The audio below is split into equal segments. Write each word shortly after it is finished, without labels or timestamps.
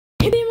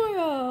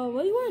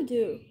what do you want to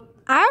do?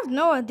 I have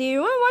no idea.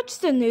 You want to watch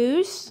the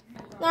news?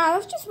 Nah,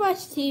 let's just watch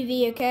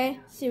TV, okay?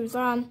 See what's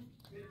on.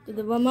 Do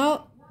the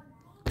remote.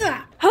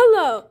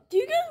 Hello. Do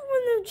you guys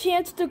want a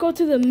chance to go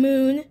to the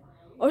moon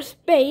or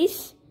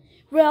space?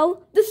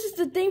 Well, this is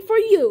the thing for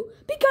you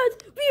because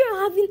we are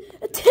having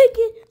a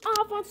ticket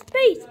off on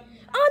space.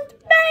 On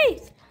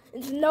space!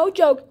 It's no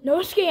joke, no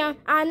scam.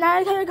 I'm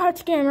not a credit card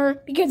scammer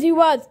because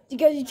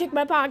he checked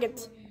my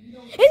pockets.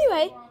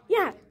 Anyway,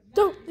 yeah,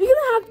 so we're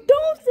gonna have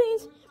those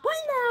things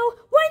right now,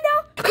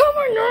 come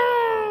on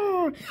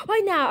now!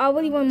 Right now, I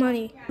really want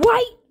money.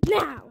 Right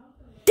now!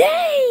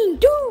 Dang,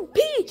 dude,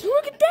 Peach,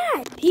 look at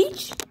that!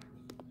 Peach?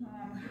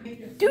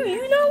 Do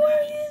you know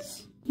where he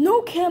is?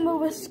 No camera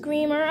with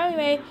Screamer.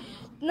 Anyway,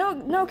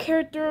 no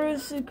character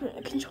is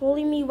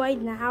controlling me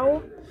right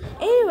now.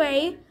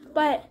 Anyway,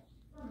 but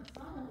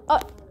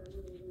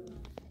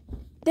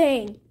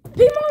dang.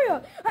 Hey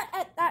Mario!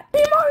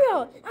 Hey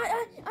Mario!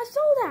 I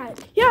saw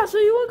that! Yeah, so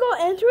you wanna go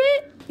enter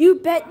it? You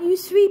bet you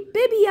sweet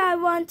baby I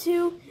want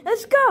to.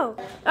 Let's go!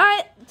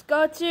 Alright, let's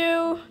go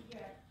to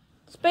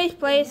Space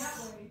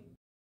Place.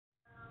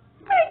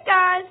 Hey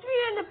guys,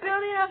 we're in the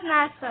building of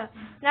NASA.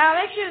 Now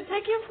make sure to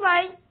take your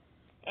flight,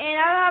 and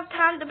I don't have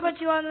time to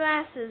put you on the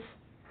masses.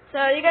 So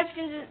you guys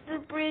can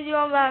just breathe your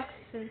own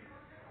vaccine.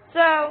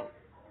 So,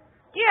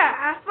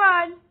 yeah, have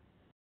fun.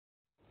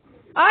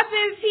 Alright,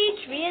 baby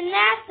Peach, we in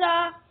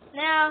NASA.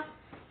 Now,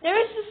 there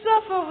is some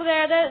stuff over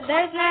there.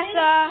 There's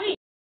NASA.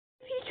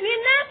 Peach, we in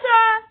NASA.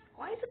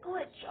 Why is it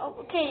glitch? Oh,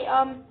 okay,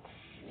 I'm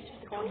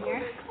supposed to go in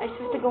here. I'm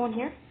supposed to go in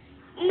here?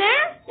 In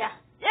there? Yeah.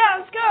 Yeah,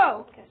 let's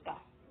go. Okay, let's go.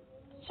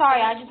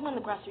 Sorry, I just went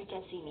in the grass so you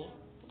can't see me.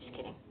 Just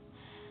kidding.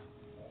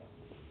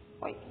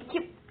 Wait,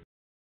 keep.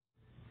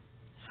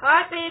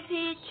 Alright, baby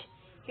Peach.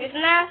 Here's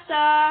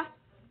NASA.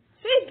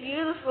 It's really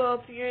beautiful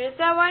up here. Is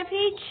that right,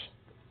 Peach?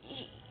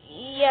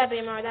 Yeah,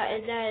 baby Mario, that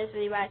is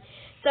really right.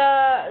 So,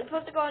 you're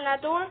supposed to go in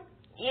that door?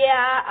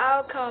 Yeah,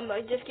 I'll come,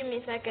 but just give me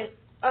a second.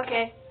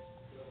 Okay.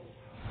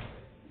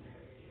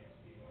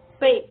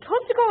 Wait, you're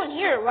supposed to go in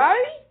here,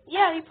 right?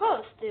 Yeah, you're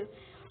supposed to.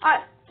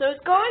 Alright, so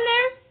let's go in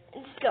there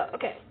and just go.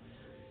 Okay.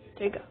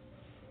 There you go.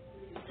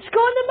 Let's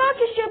go in the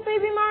rocket ship,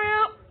 baby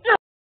Mario. No.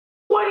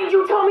 Why did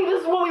you tell me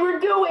this is what we were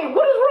doing?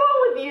 What is wrong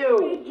with you?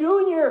 Hey,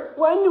 Junior,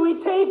 when do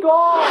we take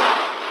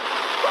off?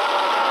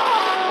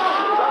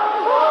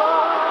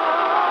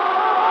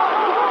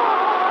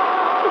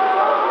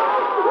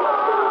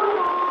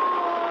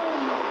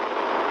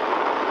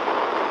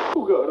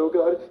 Oh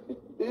God,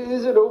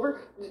 is it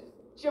over?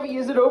 Chevy,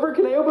 is it over?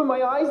 Can I open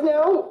my eyes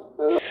now?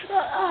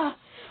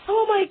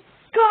 Oh my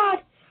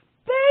God,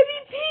 baby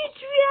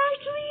Peach, we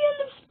actually in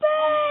the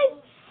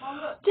space!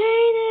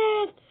 Dang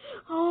it!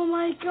 Oh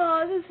my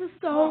God, this is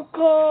so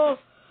cool!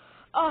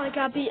 Oh, I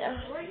got beat.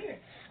 Right here.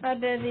 My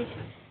baby.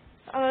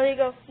 Oh, there you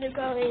go.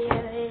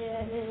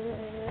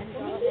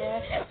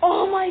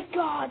 Oh my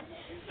God,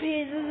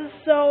 Peach, this is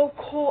so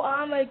cool.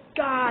 Oh my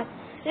God.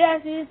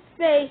 Yes, it's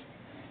space.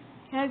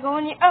 Can I go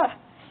in here?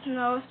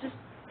 No, it's just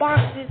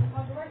boxes.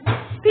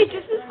 Peach,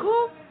 this is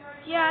cool.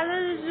 Yeah,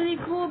 that is really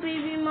cool,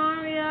 baby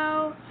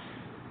Mario.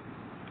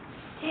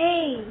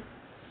 Hey.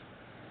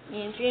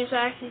 And dreams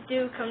actually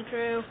do come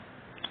true.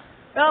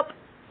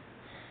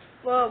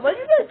 Well, what are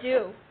you gonna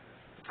do?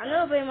 I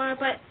know, baby Mario,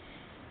 but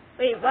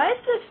wait, why is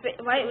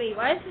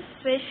the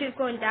spaceship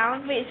going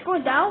down? Wait, it's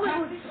going down?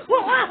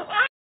 Whoa.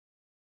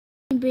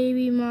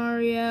 Baby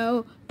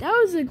Mario, that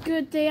was a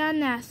good day on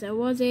NASA,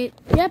 was it?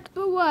 Yep,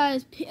 it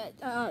was.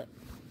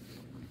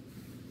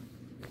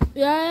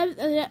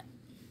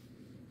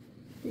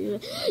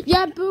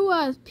 Yep, it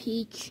was,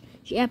 Peach.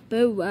 Yep,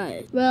 it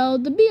was. Well,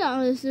 to be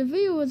honest, the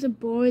video was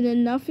boring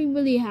and nothing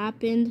really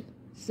happened.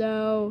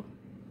 So,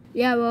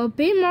 yeah, well,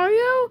 Baby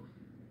Mario?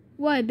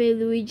 What, Baby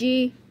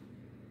Luigi?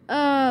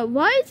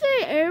 Why is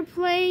an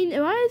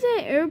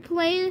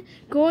airplane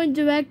going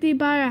directly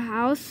by our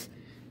house?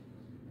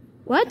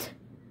 What?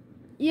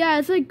 Yeah,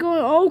 it's like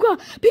going, oh God,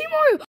 Baby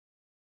Mario!